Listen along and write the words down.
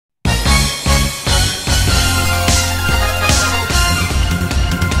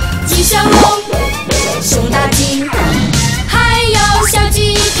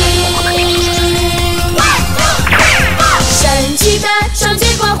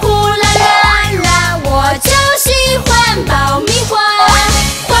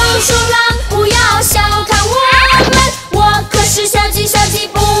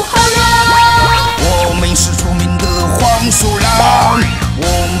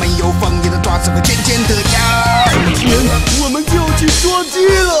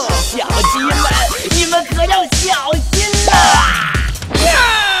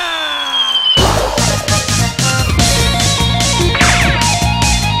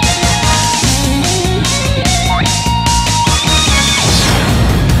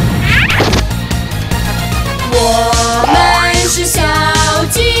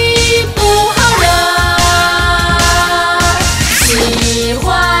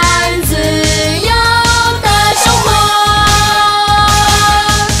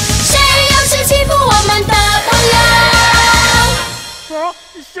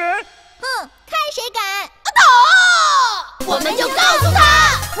诉他，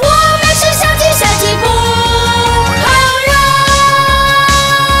我们是小鸡小鸡不好惹。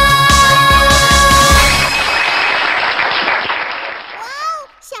哇哦，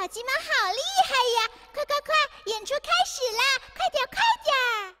小鸡们好厉害呀！快快快，演出开始啦！快点快点！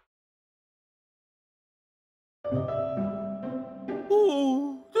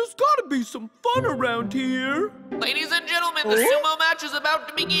 Oh, there's gotta be some fun around here. Ladies and gentlemen, the sumo match is about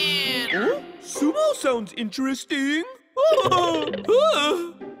to begin. Oh, sumo sounds interesting.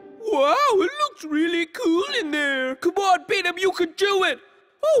 Wow, it looks really cool in there. Come on, beat him, you can do it.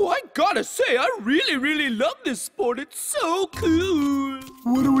 Oh, I gotta say, I really love this sport. It's so cool.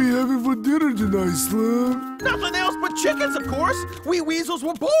 What are we having for dinner tonight, Slim? Nothing else but chickens, of course. We weasels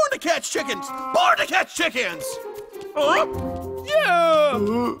were born to catch chickens. Born to catch chickens. Yeah!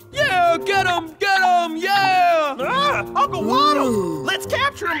 Yeah, get him, yeah! Uncle Waddles, let's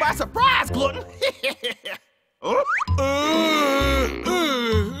capture him by surprise, Glutton. Come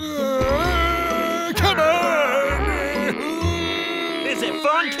on! Is it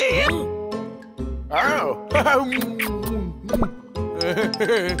fun, kid? Oh!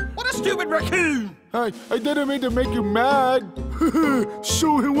 What a stupid raccoon! I didn't mean to make you mad.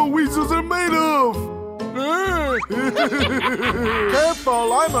 Show him what weasels are made of.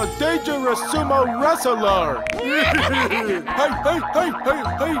 Careful, I'm a dangerous sumo wrestler.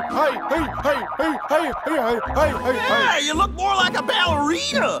 Hey, you look more like a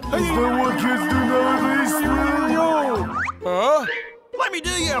ballerina. Is that what kids do nowadays, Slim? Huh? Let me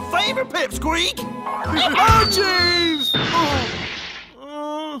do you a favor, Pipsqueak. Oh, jeez!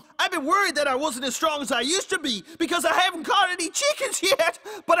 I've been worried that I wasn't as strong as I used to be because I haven't caught any chickens yet.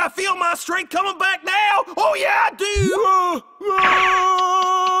 But I feel my strength coming back now. Oh, yeah, I do.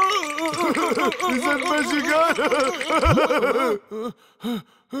 Is that Michigan?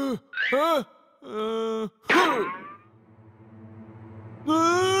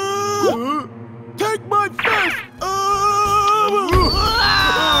 Take my fist!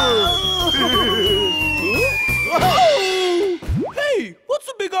 Hey, what's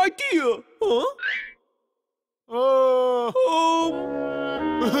the big idea? Huh? Who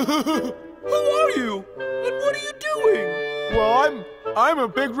are you? And what are you doing? Well, I'm a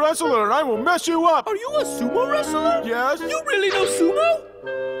big wrestler and I will mess you up! Are you a sumo wrestler? Yes? You really know sumo?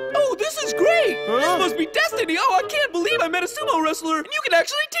 Oh, this is great! This must be destiny! Oh, I can't believe I met a sumo wrestler and you can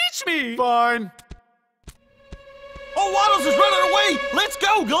actually teach me! Fine. Oh, Waddles is running away. Let's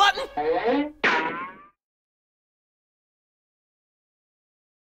go, Glutton.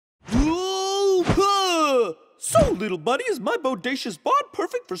 So, little buddy, is my bodacious bod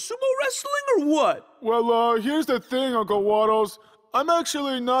perfect for sumo wrestling or what? Well, here's the thing, Uncle Waddles. I'm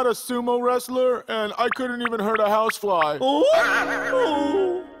actually not a sumo wrestler, and I couldn't even hurt a housefly. Oh?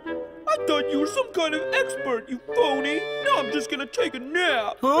 I thought you were some kind of expert, you phony. Now I'm just gonna take a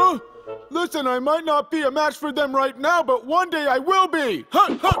nap. Huh? Listen, I might not be a match for them right now, but one day I will be! Ha,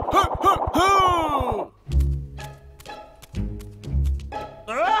 ha, ha, ha, ha!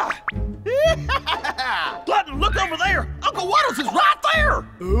 Glutton, look over there! Uncle Waddles is right there!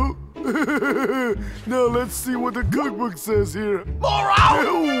 Oh? Now let's see what the cookbook says here.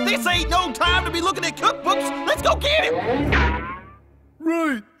 Moron! This ain't no time to be looking at cookbooks! Let's go get him!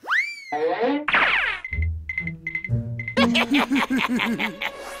 Right.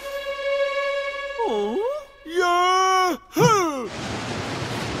 Oh? Yahoo!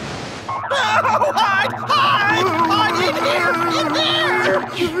 Oh, hide! Hide! Hide in here! In there!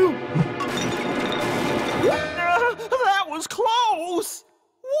 That was close!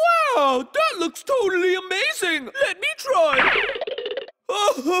 Wow, that looks totally amazing! Let me try!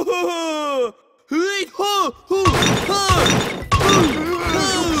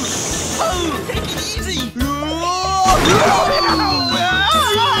 Take it easy!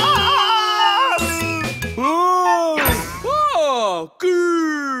 Oh,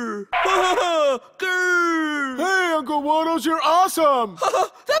 grrr! Grrr! Hey, Uncle Waddles, you're awesome!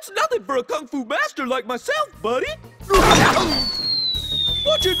 That's nothing for a kung fu master like myself, buddy!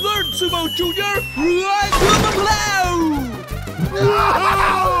 Watch and learn, Sumo Junior! Right to the plow!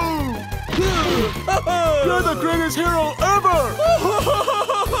 You're the greatest hero ever!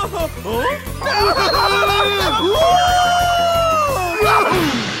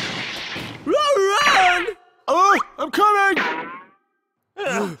 Run! I'm coming!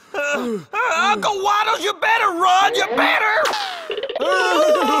 Uncle Waddles, you better run! You better!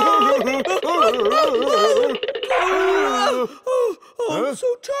 I'm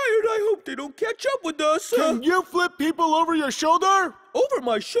so tired. tired. I hope they don't catch up with us. Can you flip people over your shoulder? Over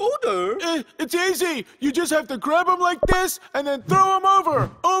my shoulder? It's easy. You just have to grab them like this and then throw them over.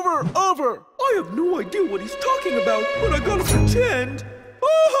 Over. I have no idea what he's talking about, but I gotta pretend.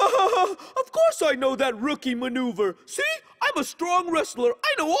 Of course I know that rookie maneuver. See? I'm a strong wrestler.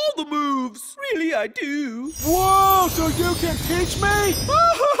 I know all the moves. Really, I do. Whoa, so you can teach me?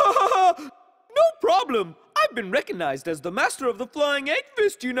 No problem. I've been recognized as the master of the flying egg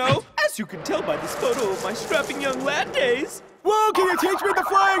fist, you know, as you can tell by this photo of my strapping young lad days. Whoa, can you teach me the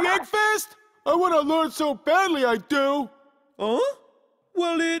flying egg fist? I want to learn so badly, I do. Huh?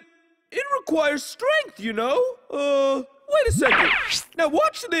 Well, it requires strength, you know. Wait a second. Now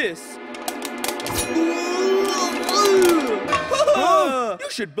watch this. You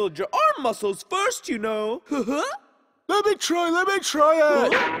should build your arm muscles first, you know. Let me try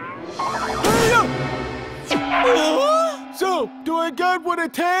it. So, do I got what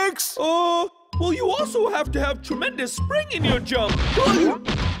it takes? Well, you also have to have tremendous spring in your jump.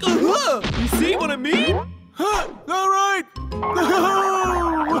 You see what I mean? All right.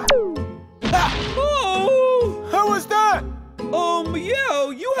 Oh! How was that? Yeah,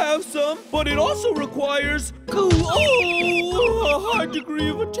 you have some, but it also requires a high degree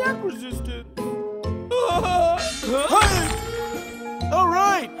of attack resistance. All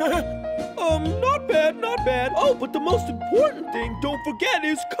right. Not bad. Oh, but the most important thing, don't forget,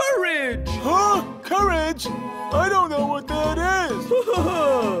 is courage. Huh? Courage? I don't know what that is.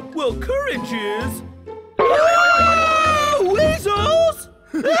 Well, courage is... Weasels!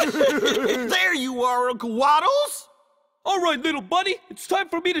 There you are, Uncle Waddles. All right, little buddy, it's time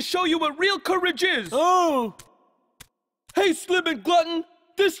for me to show you what real courage is. Oh. Hey, Slim and Glutton,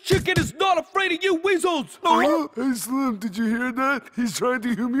 this chicken is not afraid of you weasels. Hey, Slim, did you hear that? He's trying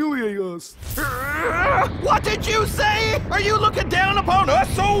to humiliate us. What did you say? Are you looking down upon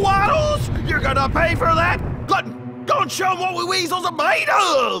us, old Waddles? You're gonna pay for that? Glutton, go and show them what we weasels are made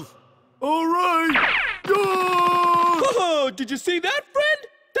of. All right. Did you see that, friend?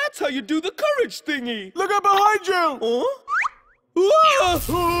 That's how you do the courage thingy. Look up behind you.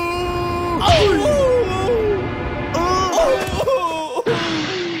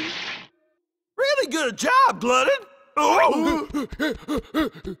 Really good job, Glutton.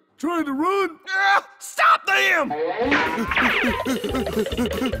 Trying to run. Stop them!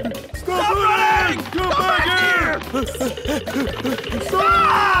 Stop running! Come back here!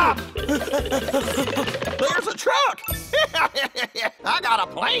 Stop! There's a truck. I got a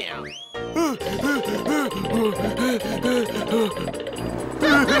plan.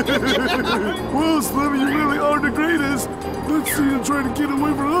 Well, Slim, you really are the greatest. Let's see you try to get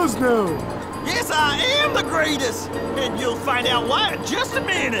away from us now. Yes, I am the greatest. And you'll find out why in just a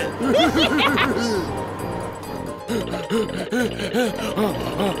minute.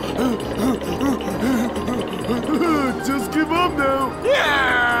 Just give up now.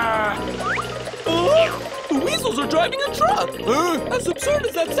 Yeah! The weasels are driving a truck. As absurd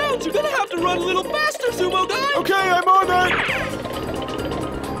as that sounds, you're gonna have to run a little faster, Sumo Guy. Okay, I'm on that.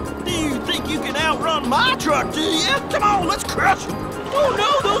 Do you think you can outrun my truck, do you? Come on, let's crush them. Oh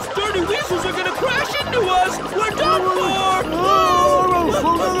no, those dirty weasels are gonna crash into us! We're done for!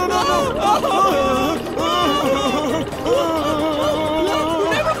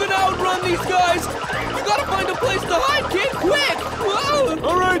 We're never gonna outrun these guys! You gotta find a place to hide, kid, quick! Whoa!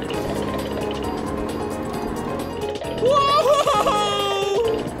 All right. Whoa!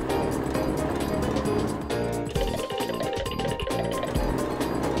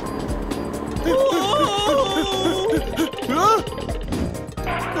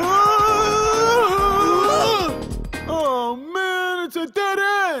 Oh man, it's a dead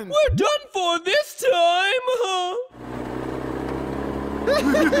end! We're done for this time!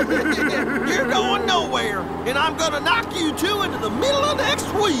 You're going nowhere, and I'm gonna knock you two into the middle of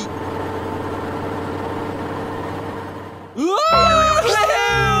next week.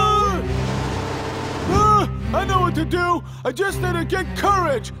 I know what to do. I just need to get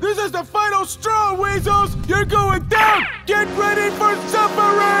courage. This is the final straw, weasels. You're going down. Get ready for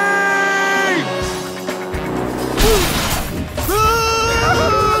suffering!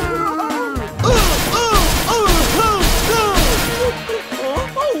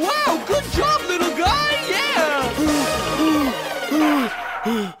 Oh wow, good job, little guy! Yeah!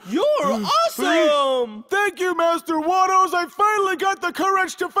 You're awesome! Thank you, Master Waddles. I finally got the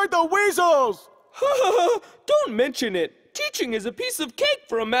courage to fight the weasels. Don't mention it. Teaching is a piece of cake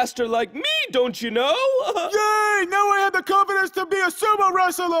for a master like me, don't you know? Yay! Now I have the confidence to be a sumo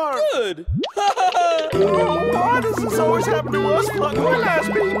wrestler. Good. Why does this always happen to us fluttering ass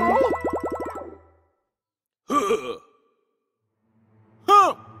people?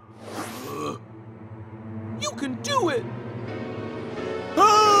 Huh? do it! Ah!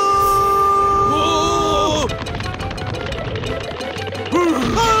 Oh!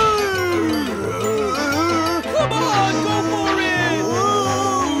 Come on, go for it!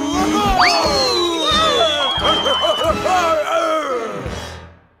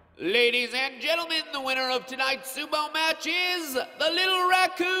 Ladies and gentlemen, the winner of tonight's sumo match is the little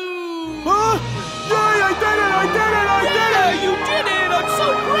raccoon! Huh? Yay, I did it! I did it! I did Yeah, it! you did it! I'm so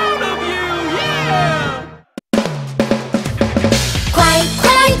proud of you! Yeah! 快快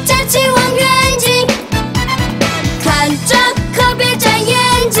站起望远镜，看着可别眨眼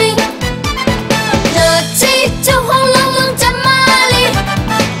睛，热气就轰隆隆加马力，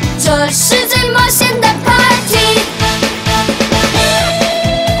这是最冒险的 party。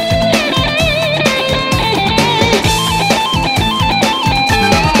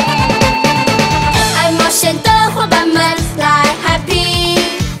爱冒险的伙伴们来 happy，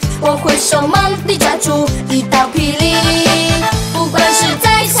 我会手猛地抓住一道霹雳。 不管是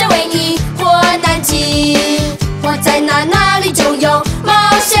在夏威夷或南极，或在哪里就有冒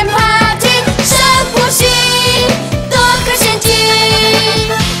险 party， 深呼吸，躲开陷阱，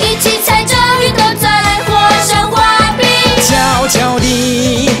一起踩着鱼都在火上滑冰。悄悄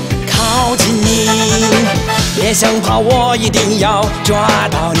地靠近你，别想跑，我一定要抓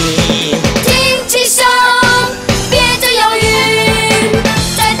到你。挺起胸，别再犹豫，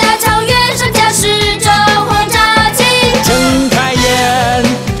在大草原上驾驶着轰炸机。 睁开眼，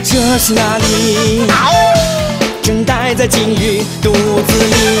这是哪里？正待在鲸鱼